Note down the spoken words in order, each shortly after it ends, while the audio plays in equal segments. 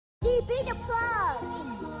be the plug.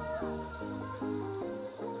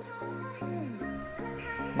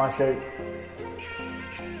 mindSCAPE.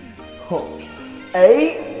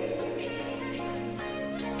 Eight.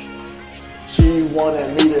 She wanted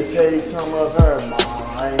me to take some of her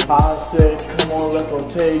mind. I said, come on, let's go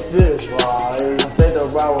take this ride. I said,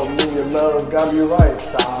 the ride with me, your love got me right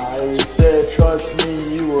side. She said, trust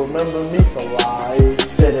me, you remember me for life.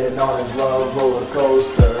 Sitting on his love roller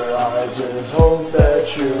coaster, I just hope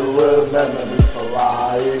that you remember me for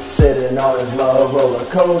life. Sitting on his love roller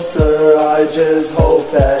coaster, I just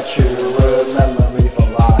hope that you remember me for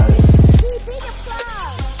life.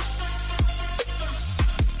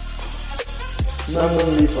 Remember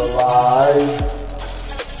me for life.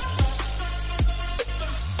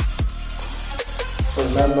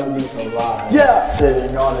 Remember me for life. Yeah!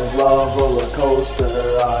 Sitting on his love roller coaster,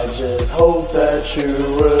 I just hope that you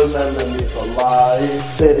remember me for life.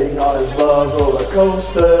 Sitting on his love roller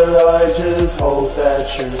coaster, I just hope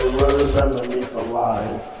that you remember me for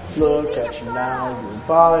life. Look at you now, you're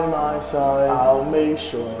by my side. I'll make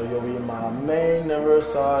sure you'll be my main, never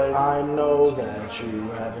side. I know that you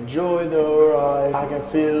have enjoyed the ride. I can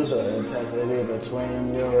feel the intensity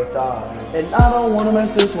between your thighs. And I don't wanna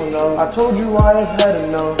mess this one up. I told you I have had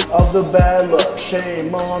enough of the bad luck.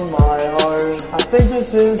 Shame on my heart. I think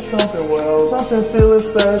this is something, well, something feeling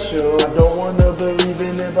special. I don't wanna believe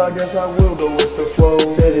in it, but I guess I will go with the flow.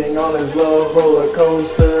 Sitting on his love roller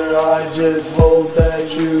coaster, I just hope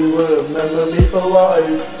that you remember me for life.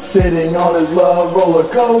 Sitting on his love roller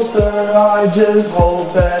coaster, I just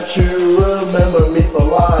hope that you remember me for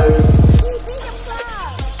life.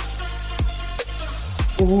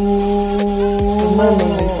 Ooh, remember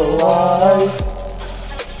me for life.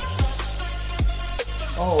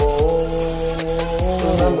 Oh,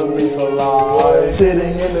 remember me for life.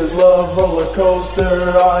 Sitting in his love roller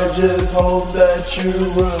coaster, I just hope that you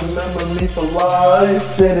remember me for life.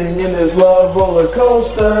 Sitting in his love roller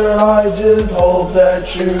coaster, I just hope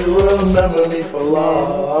that you remember me for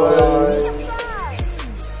life.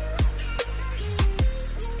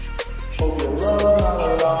 Hope your love's not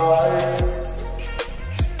a lie.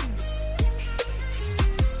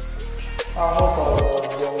 I hope